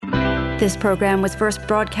This program was first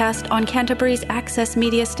broadcast on Canterbury's access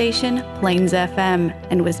media station, Plains FM,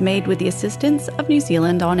 and was made with the assistance of New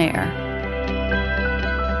Zealand On Air.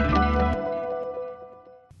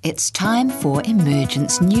 It's time for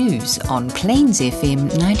Emergence News on Plains FM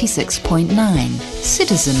 96.9,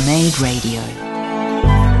 citizen-made radio.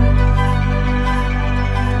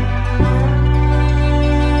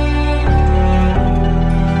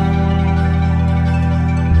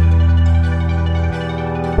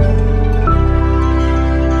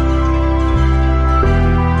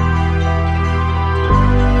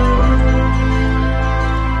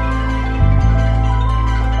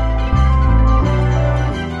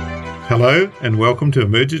 Hello and welcome to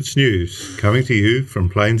Emergence News, coming to you from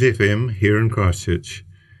Plains FM here in Christchurch.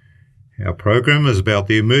 Our program is about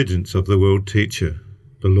the emergence of the World Teacher,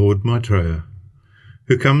 the Lord Maitreya,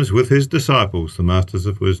 who comes with his disciples, the Masters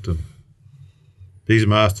of Wisdom. These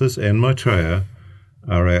Masters and Maitreya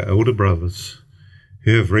are our elder brothers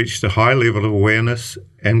who have reached a high level of awareness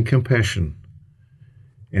and compassion,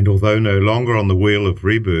 and although no longer on the wheel of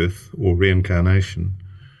rebirth or reincarnation,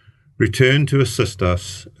 return to assist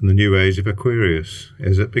us in the new age of Aquarius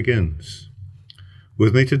as it begins.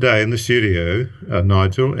 With me today in the studio are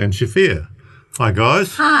Nigel and Shafir. Hi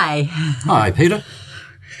guys. Hi. Hi Peter.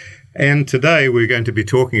 And today we're going to be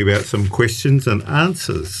talking about some questions and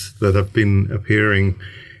answers that have been appearing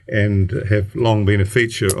and have long been a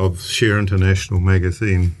feature of Share International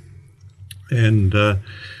magazine. And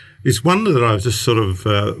it's one that I just sort of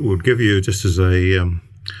would give you just as a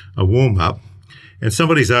warm-up. And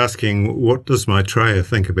somebody's asking, what does Maitreya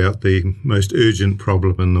think about the most urgent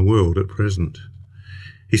problem in the world at present?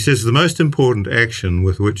 He says the most important action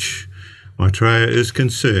with which Maitreya is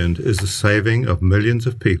concerned is the saving of millions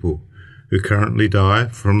of people who currently die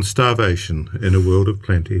from starvation in a world of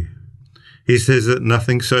plenty. He says that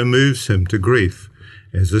nothing so moves him to grief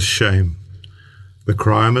as this shame. The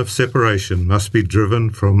crime of separation must be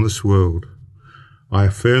driven from this world. I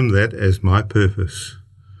affirm that as my purpose.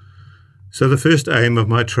 So the first aim of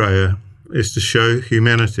Maitreya is to show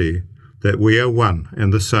humanity that we are one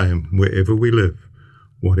and the same wherever we live,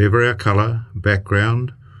 whatever our colour,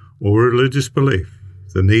 background, or religious belief.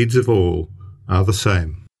 The needs of all are the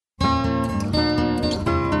same.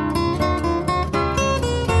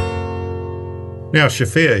 Now,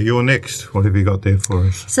 Shafir, you're next. What have you got there for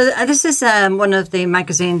us? So this is one of the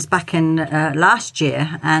magazines back in last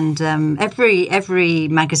year, and every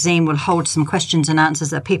magazine will hold some questions and answers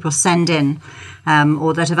that people send in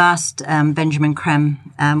or that have asked Benjamin Creme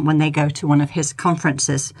when they go to one of his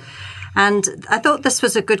conferences. And I thought this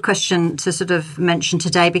was a good question to sort of mention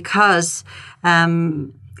today because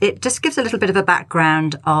it just gives a little bit of a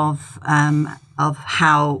background of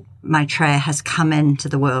how Maitreya has come into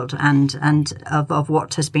the world and of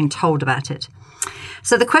what has been told about it.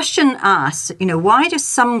 So the question asks, why do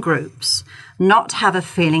some groups not have a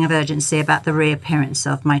feeling of urgency about the reappearance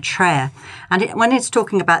of Maitreya? And when it's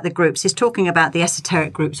talking about the groups, he's talking about the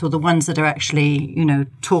esoteric groups or the ones that are actually,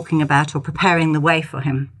 talking about or preparing the way for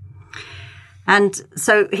him. And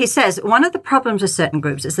so he says, one of the problems with certain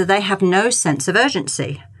groups is that they have no sense of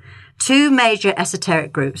urgency. Two major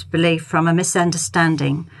esoteric groups believe from a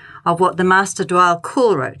misunderstanding of what the Master Dwal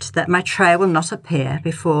Kul wrote, that Maitreya will not appear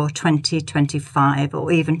before 2025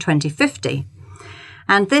 or even 2050.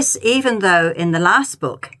 And this, even though in the last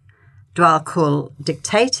book, Dwal Kul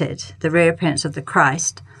dictated the reappearance of the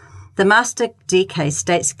Christ, the Master DK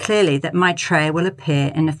states clearly that Maitreya will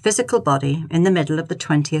appear in a physical body in the middle of the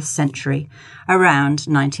 20th century, around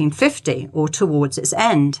 1950 or towards its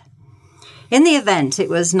end. In the event, it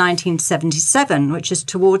was 1977, which is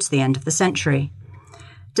towards the end of the century.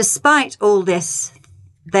 Despite all this,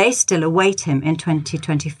 they still await him in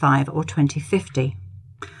 2025 or 2050.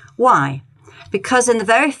 Why? Because in the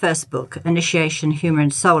very first book, Initiation, Humour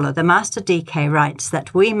and Solar, the Master DK writes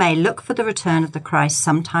that we may look for the return of the Christ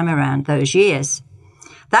sometime around those years.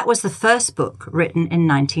 That was the first book written in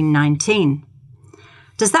 1919.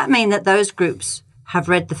 Does that mean that those groups have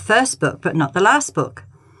read the first book but not the last book?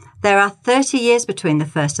 There are 30 years between the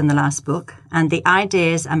first and the last book, and the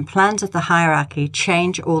ideas and plans of the hierarchy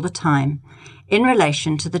change all the time, in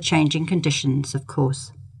relation to the changing conditions, of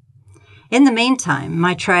course. In the meantime,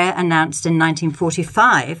 Maitreya announced in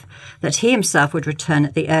 1945 that he himself would return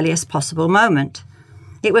at the earliest possible moment.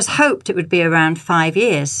 It was hoped it would be around 5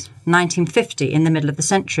 years, 1950, in the middle of the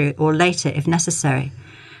century, or later if necessary.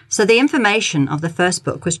 So the information of the first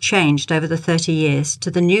book was changed over the 30 years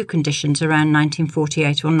to the new conditions around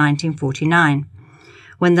 1948 or 1949,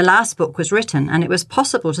 when the last book was written, and it was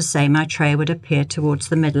possible to say Maitreya would appear towards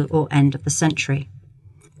the middle or end of the century.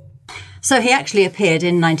 So he actually appeared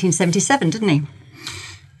in 1977, didn't he?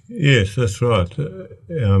 Yes, that's right.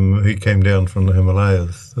 He came down from the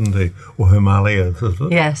Himalayas, didn't he? Or Himalayas, is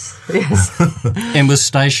it? Yes. And was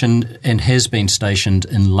stationed and has been stationed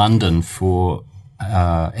in London for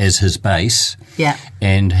as his base. Yeah.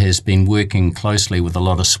 And has been working closely with a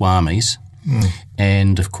lot of swamis.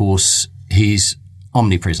 And, of course, he's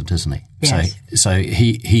omnipresent, isn't he? Yes. So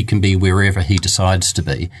he can be wherever he decides to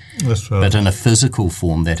be. That's right. But in a physical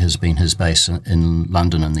form, that has been his base in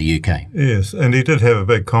London in the UK. Yes, and he did have a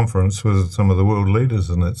big conference with some of the world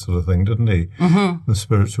leaders and that sort of thing, didn't he? Mm-hmm. The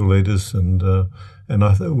spiritual leaders, and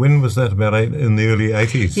I when was that? About in the early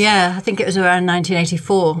 80s? Yeah, I think it was around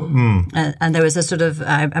 1984. And there was a sort of,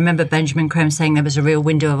 I remember Benjamin Creme saying there was a real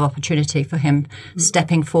window of opportunity for him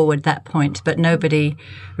stepping forward that point, but nobody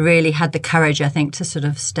really had the courage, I think, to sort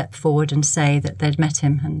of step forward and say that they'd met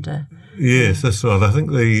him. And yes, that's right. I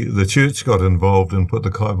think the church got involved and put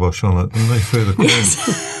the kibosh on it, didn't they? Through the Queen.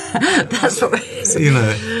 yes. That's what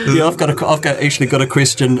Yeah, I've actually got a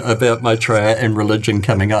question about Maitreya and religion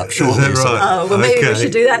coming up shortly. Is that right? Oh, well, maybe we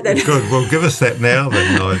should do that then. Good. Well, give us that now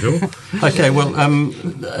then, Nigel. Okay, well,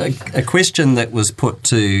 a question that was put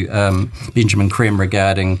to Benjamin Creme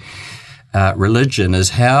regarding religion is,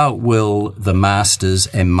 how will the Masters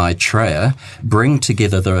and Maitreya bring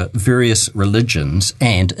together the various religions,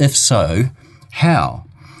 and if so, how?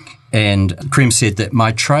 And Creme said that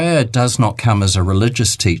Maitreya does not come as a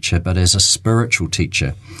religious teacher, but as a spiritual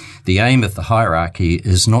teacher. The aim of the hierarchy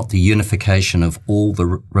is not the unification of all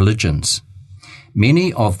the religions.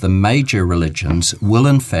 Many of the major religions will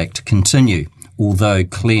in fact continue, although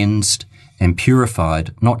cleansed and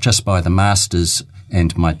purified not just by the Masters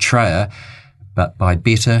and Maitreya, but by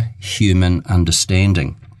better human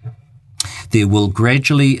understanding. There will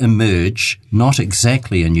gradually emerge not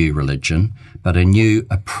exactly a new religion, but a new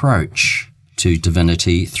approach to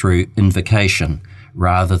divinity through invocation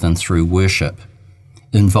rather than through worship,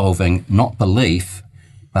 involving not belief,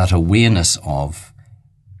 but awareness of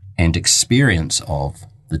and experience of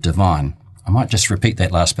the divine. I might just repeat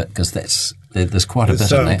that last bit because there's quite a bit in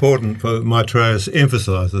there. It's so important for Maitreya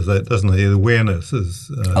emphasises that, doesn't he? The awareness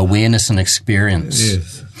is... awareness and experience.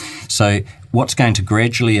 Yes. So what's going to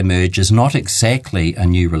gradually emerge is not exactly a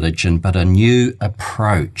new religion, but a new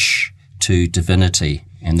approach to divinity,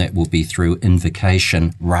 and that will be through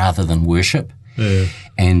invocation rather than worship. Yeah.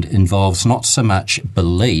 And involves not so much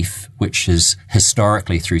belief, which is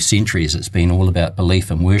historically through centuries, it's been all about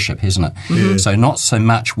belief and worship, hasn't it? Mm-hmm. So not so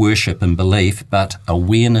much worship and belief, but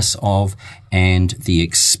awareness of and the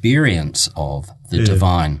experience of the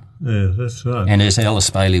divine. Yeah, that's right. And as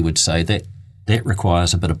Alice Bailey would say, that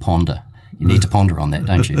requires a bit of ponder. You need to ponder on that,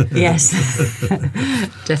 don't you? Yes,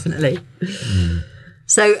 definitely.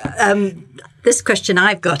 So this question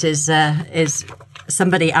I've got is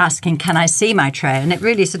somebody asking, can I see Maitreya? And it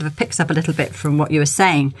really sort of picks up a little bit from what you were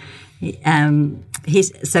saying.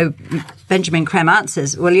 So Benjamin Creme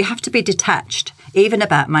answers, well, you have to be detached, even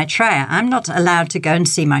about Maitreya. I'm not allowed to go and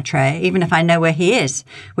see Maitreya, even if I know where he is,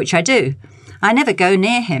 which I do. I never go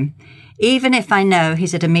near him. Even if I know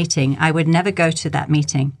he's at a meeting, I would never go to that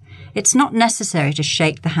meeting. It's not necessary to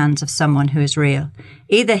shake the hands of someone who is real.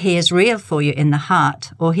 Either he is real for you in the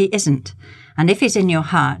heart or he isn't. And if he's in your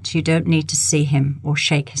heart, you don't need to see him or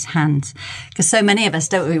shake his hands. Because so many of us,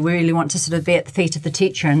 don't we, really want to sort of be at the feet of the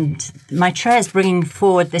teacher. And Maitreya is bringing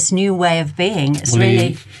forward this new way of being. It's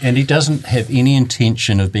and he doesn't have any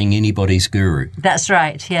intention of being anybody's guru. That's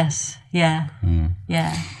right, yes. Yeah,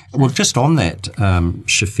 yeah. Well, just on that,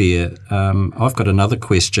 Shafir, I've got another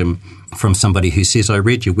question from somebody who says, I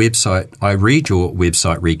read your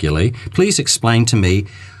website regularly. Please explain to me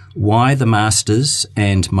why the Masters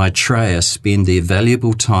and Maitreya spend their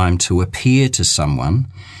valuable time to appear to someone,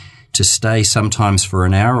 to stay sometimes for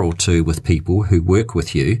an hour or two with people who work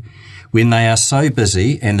with you, when they are so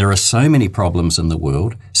busy and there are so many problems in the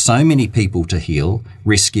world, so many people to heal,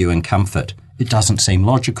 rescue and comfort. It doesn't seem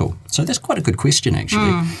logical. So that's quite a good question,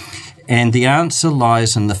 actually. And the answer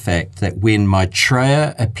lies in the fact that when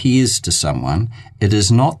Maitreya appears to someone, it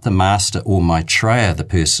is not the Master or Maitreya the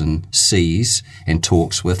person sees and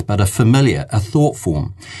talks with, but a familiar, a thought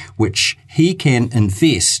form, which he can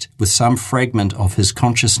invest with some fragment of his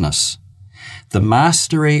consciousness. The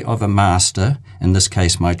mastery of a master, in this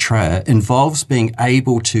case Maitreya, involves being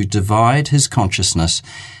able to divide his consciousness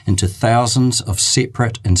into thousands of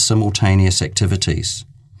separate and simultaneous activities.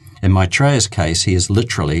 In Maitreya's case, he is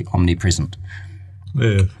literally omnipresent.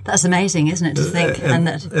 Yeah. That's amazing, isn't it, to think? And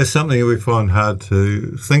it's something we find hard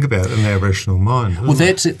to think about in our rational mind. Well,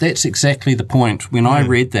 that's exactly the point. When I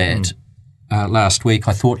read that, last week,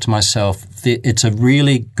 I thought to myself, it's a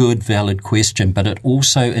really good, valid question, but it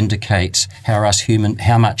also indicates how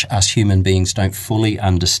much us human beings don't fully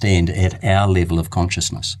understand at our level of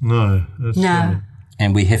consciousness. No.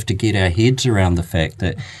 And we have to get our heads around the fact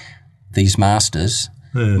that these masters,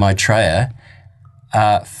 Maitreya,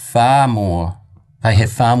 are they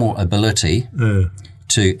have far more ability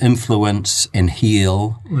to influence and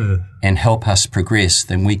heal and help us progress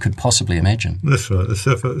than we could possibly imagine. That's right. They're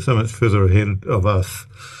so much further ahead of us.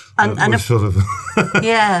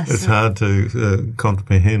 Yes. It's hard to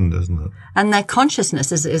comprehend, isn't it? And their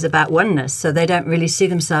consciousness is about oneness, so they don't really see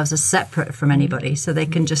themselves as separate from anybody, so they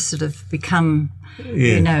can just sort of become,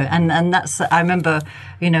 and that's, I remember,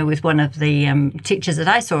 with one of the teachers that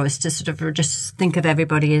I saw, is to sort of just think of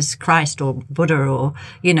everybody as Christ or Buddha, or,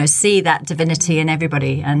 see that divinity in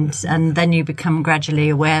everybody, and then you become gradually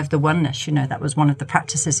aware of the oneness. That was one of the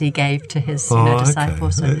practices he gave to his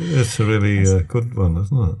disciples. Okay. It's a really good one,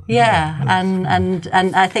 isn't it? Yeah, and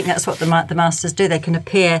I think that's what the masters do. They can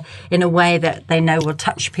appear in a way that they know will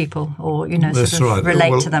touch people, or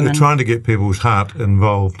relate to them. They're trying to get people's heart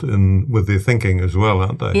involved with their thinking as well,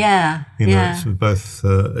 aren't they? Yeah, So both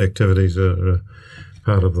activities are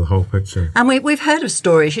part of the whole picture. And we've heard of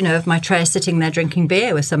stories, of Maitreya sitting there drinking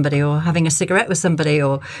beer with somebody, or having a cigarette with somebody,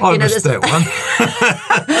 or I missed that one.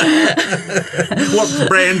 What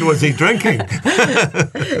brand was he drinking?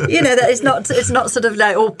 That it's not sort of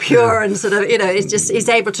like all pure and sort of, it's just he's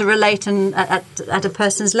able to relate and at a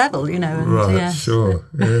person's level, and, right, sure,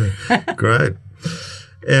 great.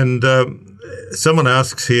 And someone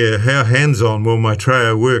asks here, how hands-on will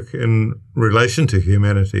Maitreya work in relation to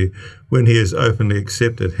humanity when he is openly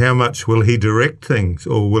accepted? How much will he direct things,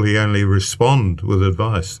 or will he only respond with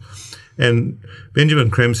advice? And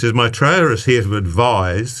Benjamin Krem says, Maitreya is here to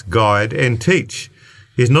advise, guide and teach.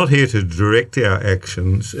 He's not here to direct our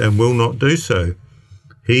actions and will not do so.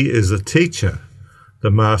 He is a teacher.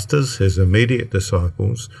 The masters, his immediate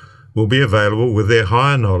disciples, will be available with their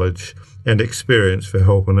higher knowledge and experience for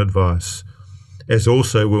help and advice, as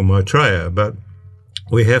also will Maitreya, but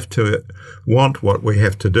we have to want what we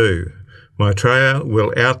have to do. Maitreya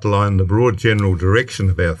will outline the broad general direction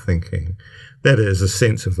of our thinking. That is, a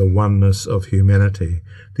sense of the oneness of humanity,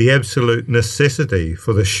 the absolute necessity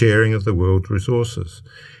for the sharing of the world's resources,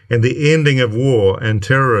 and the ending of war and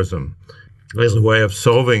terrorism as a way of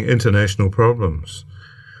solving international problems.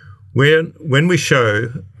 When we show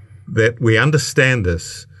that we understand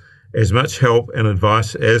this, as much help and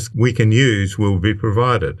advice as we can use will be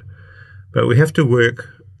provided. But we have to work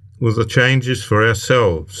with the changes for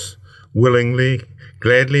ourselves, willingly,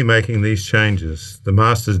 gladly making these changes. The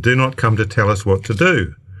masters do not come to tell us what to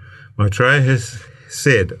do. Maitreya has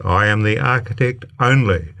said, I am the architect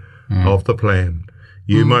only of the plan.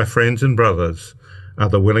 You, my friends and brothers, are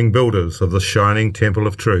the willing builders of the shining temple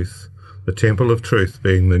of truth, the temple of truth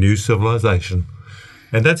being the new civilization.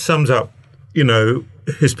 And that sums up,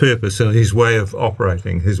 his purpose and his way of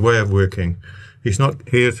operating, his way of working. He's not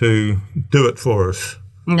here to do it for us.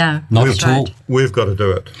 No, not at all. We've got to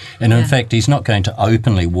do it. And in fact, he's not going to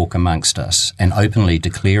openly walk amongst us and openly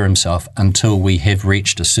declare himself until we have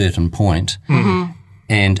reached a certain point. Mm-hmm.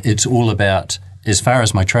 And it's all about, as far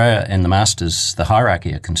as Maitreya and the masters, the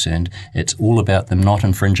hierarchy are concerned, it's all about them not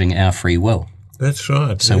infringing our free will. That's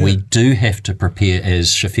right. So we do have to prepare, as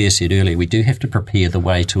Shafir said earlier, we do have to prepare the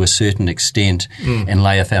way to a certain extent and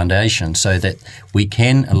lay a foundation so that we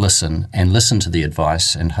can listen to the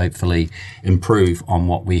advice and hopefully improve on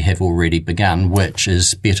what we have already begun, which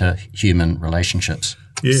is better human relationships.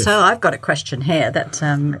 Yes. So I've got a question here that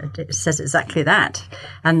it says exactly that.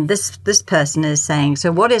 And this person is saying,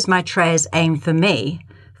 so what is Maitreya's aim for me,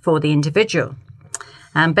 for the individual?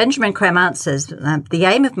 And Benjamin Krem answers, the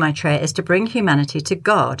aim of Maitreya is to bring humanity to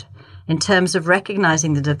God in terms of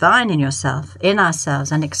recognizing the divine in yourself, in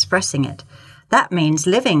ourselves, and expressing it. That means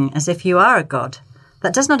living as if you are a God.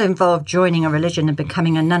 That does not involve joining a religion and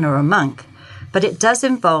becoming a nun or a monk, but it does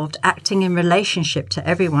involve acting in relationship to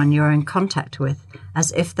everyone you are in contact with,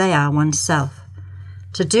 as if they are oneself.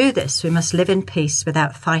 To do this, we must live in peace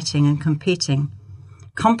without fighting and competing.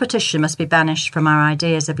 Competition must be banished from our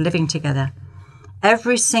ideas of living together.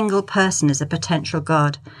 Every single person is a potential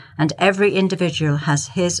God, and every individual has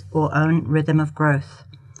his or own rhythm of growth.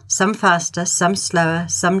 Some faster, some slower,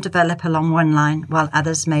 some develop along one line, while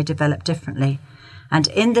others may develop differently. And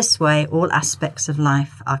in this way, all aspects of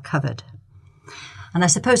life are covered. And I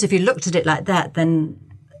suppose if you looked at it like that, then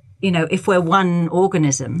if we're one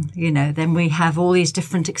organism, then we have all these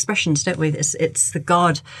different expressions, don't we? It's the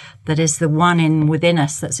God that is the one within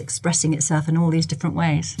us that's expressing itself in all these different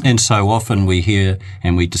ways. And so often we hear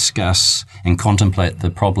and we discuss and contemplate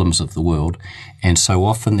the problems of the world, and so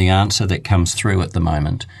often the answer that comes through at the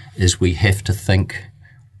moment is we have to think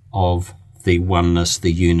of the oneness,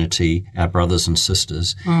 the unity, our brothers and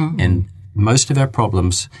sisters, and most of our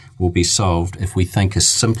problems will be solved if we think as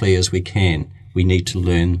simply as we can. We need to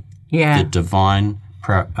learn the divine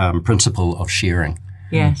principle of sharing.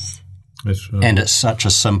 Yes. That's right. And it's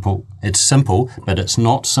simple, but it's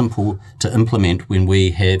not simple to implement when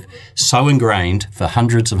we have so ingrained for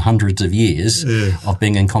hundreds of years of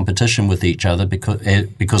being in competition with each other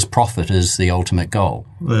because profit is the ultimate goal.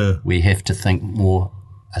 Yeah. We have to think more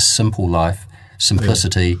a simple life,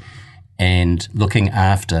 simplicity, and looking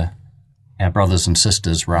after our brothers and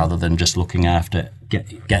sisters rather than just looking after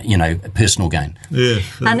personal gain. Yes.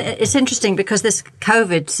 And it's interesting because this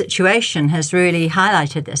COVID situation has really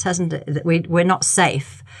highlighted this, hasn't it? That we're not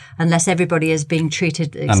safe unless everybody is being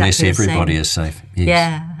treated exactly unless the everybody same. is safe. Yes.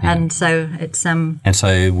 Yeah, and so it's and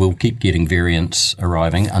so we'll keep getting variants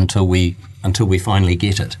arriving until we finally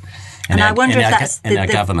get it. And I wonder if that's our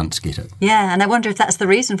governments get it. Yeah, and I wonder if that's the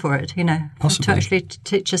reason for it. Possibly. To actually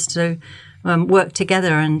teach us to work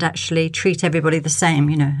together and actually treat everybody the same.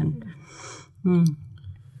 And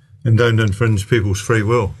don't infringe people's free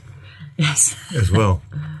will. Yes. As well.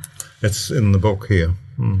 It's in the book here.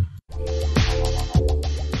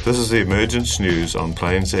 This is the Emergence News on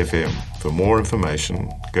Plains FM. For more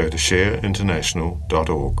information, go to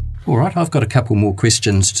shareinternational.org. All right, I've got a couple more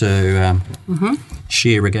questions to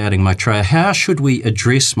share regarding Maitreya. How should we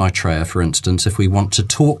address Maitreya, for instance, if we want to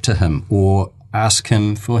talk to him or ask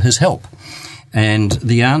him for his help? And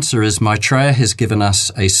the answer is Maitreya has given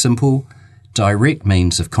us a simple, direct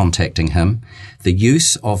means of contacting him, the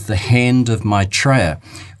use of the hand of Maitreya,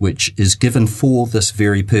 which is given for this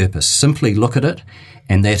very purpose. Simply look at it,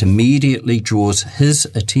 and that immediately draws his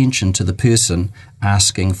attention to the person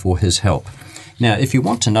asking for his help. Now, if you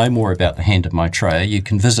want to know more about the Hand of Maitreya, you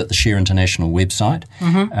can visit the Share International website.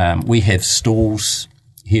 We have stalls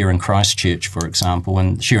here in Christchurch, for example,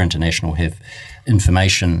 and Share International have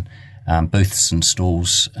information booths and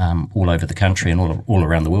stalls all over the country and all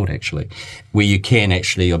around the world, actually, where you can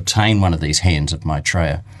actually obtain one of these Hands of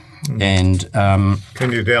Maitreya. And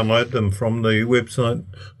can you download them from the website,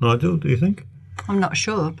 Nigel, do you think? I'm not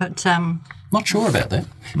sure, but... Not sure about that.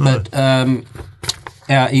 No. But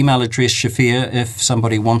our email address, Shafia, if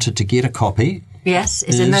somebody wanted to get a copy... Yes,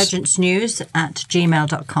 is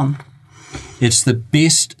emergencenews@gmail.com. It's the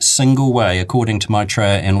best single way, according to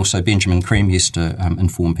Maitreya, and also Benjamin Creme used to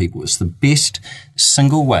inform people, it's the best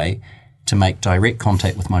single way to make direct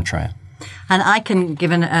contact with Maitreya. And I can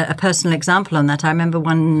give a personal example on that. I remember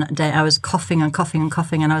one day I was coughing and coughing and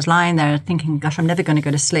coughing, and I was lying there thinking, gosh, I'm never going to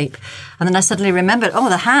go to sleep. And then I suddenly remembered,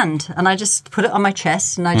 the hand. And I just put it on my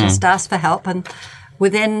chest and I just asked for help. And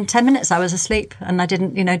within 10 minutes I was asleep, and I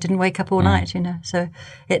didn't wake up all night, So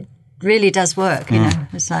it really does work,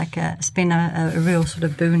 It's like it's been a real sort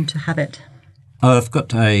of boon to have it. I've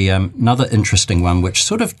got another interesting one which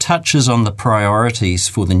sort of touches on the priorities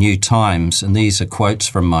for the new times, and these are quotes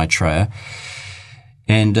from Maitreya.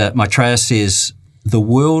 And Maitreya says, "The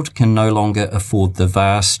world can no longer afford the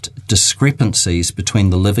vast discrepancies between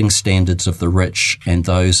the living standards of the rich and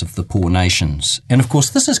those of the poor nations." And of course,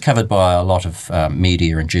 this is covered by a lot of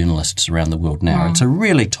media and journalists around the world now. It's a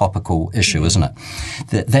really topical issue, isn't it?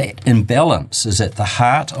 That imbalance is at the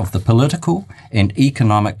heart of the political and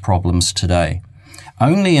economic problems today.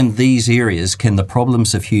 Only in these areas can the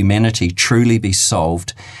problems of humanity truly be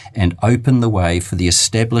solved and open the way for the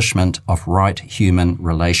establishment of right human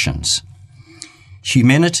relations.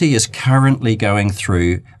 Humanity is currently going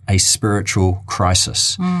through a spiritual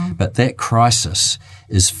crisis, but that crisis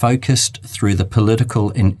is focused through the political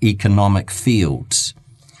and economic fields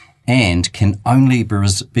and can only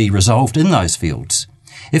be resolved in those fields.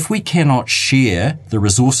 If we cannot share the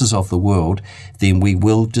resources of the world, then we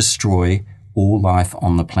will destroy all life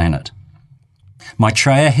on the planet.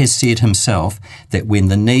 Maitreya has said himself that when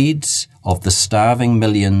the needs of the starving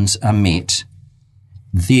millions are met,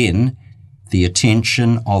 then the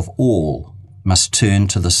attention of all must turn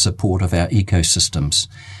to the support of our ecosystems.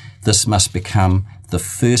 This must become the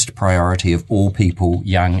first priority of all people,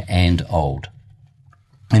 young and old.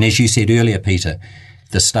 And as you said earlier, Peter,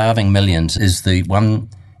 the starving millions is the one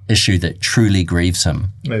issue that truly grieves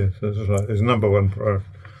him. Yes, that's right. It's number one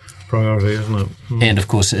priority, isn't it? And of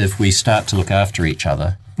course, if we start to look after each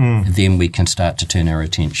other, then we can start to turn our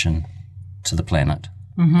attention to the planet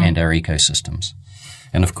and our ecosystems.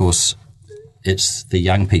 And of course, it's the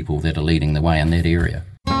young people that are leading the way in that area.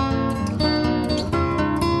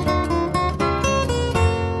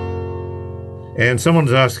 And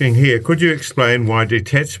someone's asking here, could you explain why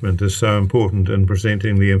detachment is so important in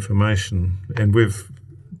presenting the information? And we've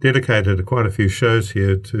dedicated quite a few shows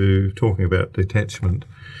here to talking about detachment.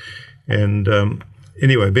 And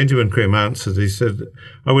anyway, Benjamin Krem answered, he said,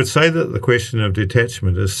 I would say that the question of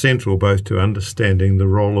detachment is central both to understanding the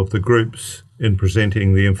role of the groups in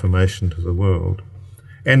presenting the information to the world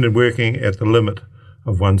and in working at the limit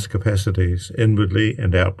of one's capacities, inwardly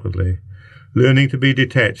and outwardly, learning to be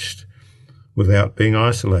detached without being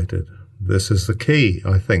isolated. This is the key,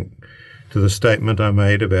 I think, to the statement I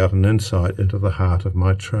made about an insight into the heart of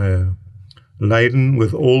Maitreya. Laden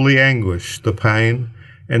with all the anguish, the pain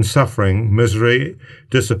and suffering, misery,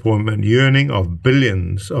 disappointment, yearning of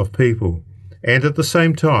billions of people, and at the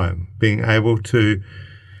same time being able to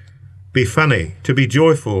be funny, to be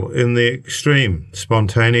joyful in the extreme,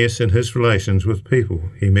 spontaneous in his relations with people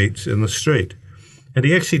he meets in the street. And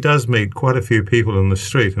he actually does meet quite a few people in the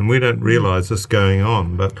street, and we don't realise this going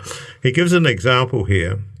on. But he gives an example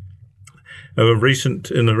here of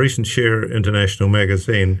in a recent Share International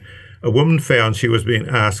magazine, a woman found she was being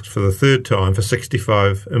asked for the third time for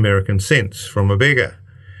 65 American cents from a beggar.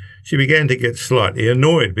 She began to get slightly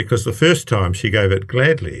annoyed because the first time she gave it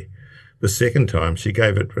gladly. The second time she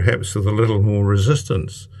gave it perhaps with a little more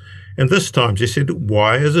resistance. And this time she said,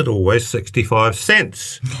 why is it always 65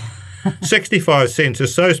 cents? 65 cents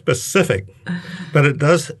is so specific, but it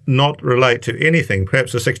does not relate to anything,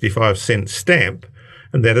 perhaps a 65-cent stamp,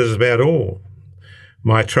 and that is about all.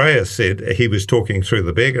 Maitreya said, he was talking through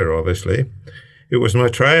the beggar, obviously. It was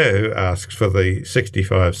Maitreya who asked for the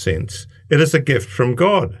 65 cents. It is a gift from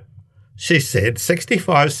God. She said,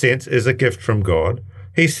 65 cents is a gift from God.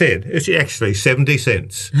 He said, it's actually 70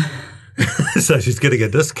 cents. So she's getting a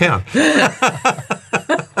discount.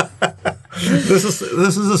 This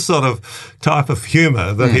is a sort of type of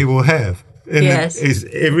humour that he will have in his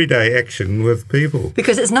everyday action with people.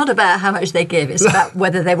 Because it's not about how much they give; it's about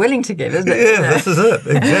whether they're willing to give, isn't it? Yeah, this is it,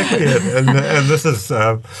 exactly it. And this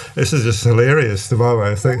is just hilarious to my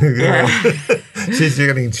way of thinking. Yeah. She's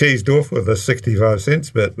getting cheesed off with the 65 cents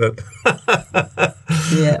bit, but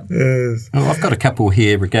yeah. Yes. Oh, I've got a couple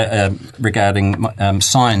here regarding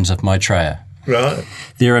signs of Maitreya. Right.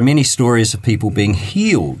 There are many stories of people being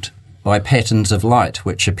healed by patterns of light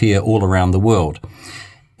which appear all around the world.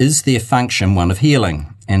 Is their function one of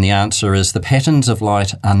healing? And the answer is the patterns of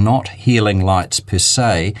light are not healing lights per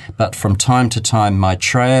se, but from time to time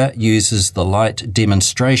Maitreya uses the light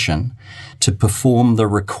demonstration to perform the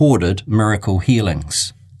recorded miracle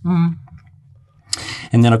healings. Mm.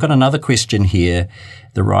 And then I've got another question here.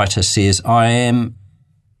 The writer says, I am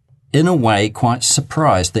in a way quite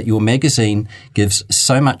surprised that your magazine gives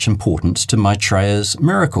so much importance to Maitreya's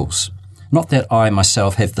miracles. Not that I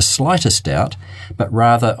myself have the slightest doubt, but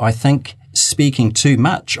rather I think speaking too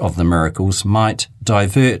much of the miracles might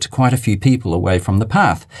divert quite a few people away from the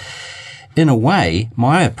path. In a way,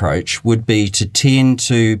 my approach would be to tend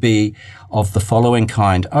to be of the following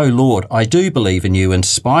kind: Oh Lord, I do believe in you in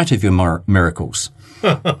spite of your miracles.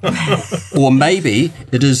 Or maybe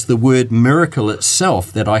it is the word miracle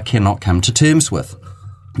itself that I cannot come to terms with.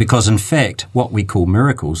 Because in fact, what we call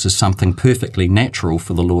miracles is something perfectly natural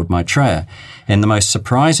for the Lord Maitreya. And the most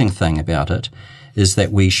surprising thing about it is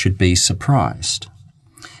that we should be surprised.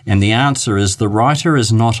 And the answer is the writer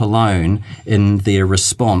is not alone in their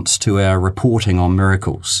response to our reporting on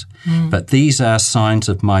miracles. But these are signs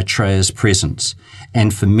of Maitreya's presence.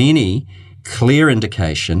 And for many, clear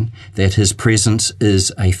indication that his presence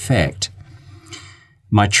is a fact.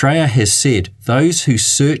 Maitreya has said, those who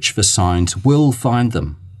search for signs will find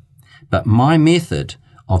them. But my method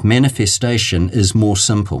of manifestation is more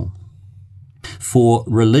simple. For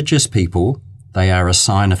religious people, they are a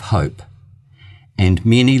sign of hope. And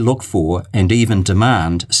many look for and even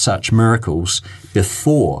demand such miracles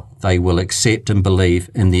before they will accept and believe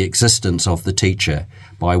in the existence of the teacher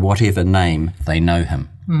by whatever name they know him.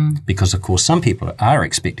 Because, of course, some people are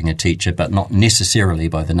expecting a teacher, but not necessarily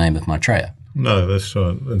by the name of Maitreya. No, that's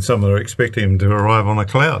right. And some are expecting him to arrive on a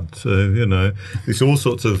cloud. So, there's all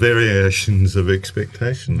sorts of variations of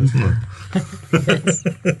expectation, isn't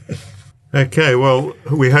there? Okay, well,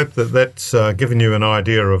 we hope that that's given you an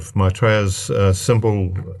idea of Maitreya's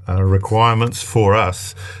simple requirements for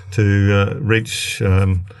us to reach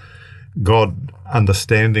God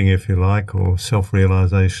understanding, if you like, or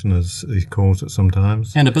self-realisation, as he calls it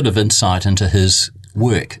sometimes. And a bit of insight into his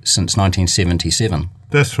work since 1977.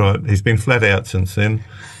 That's right. He's been flat out since then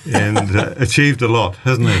and achieved a lot,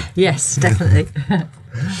 hasn't he? Yes, definitely.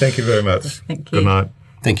 Thank you very much. Thank you. Good night.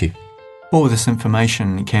 Thank you. All this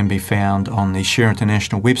information can be found on the Share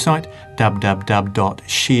International website,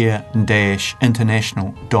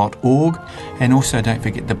 www.share-international.org, and also don't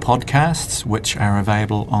forget the podcasts, which are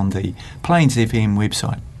available on the Plains FM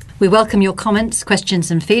website. We welcome your comments,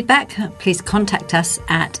 questions and feedback. Please contact us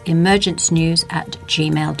at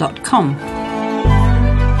emergencenews@gmail.com.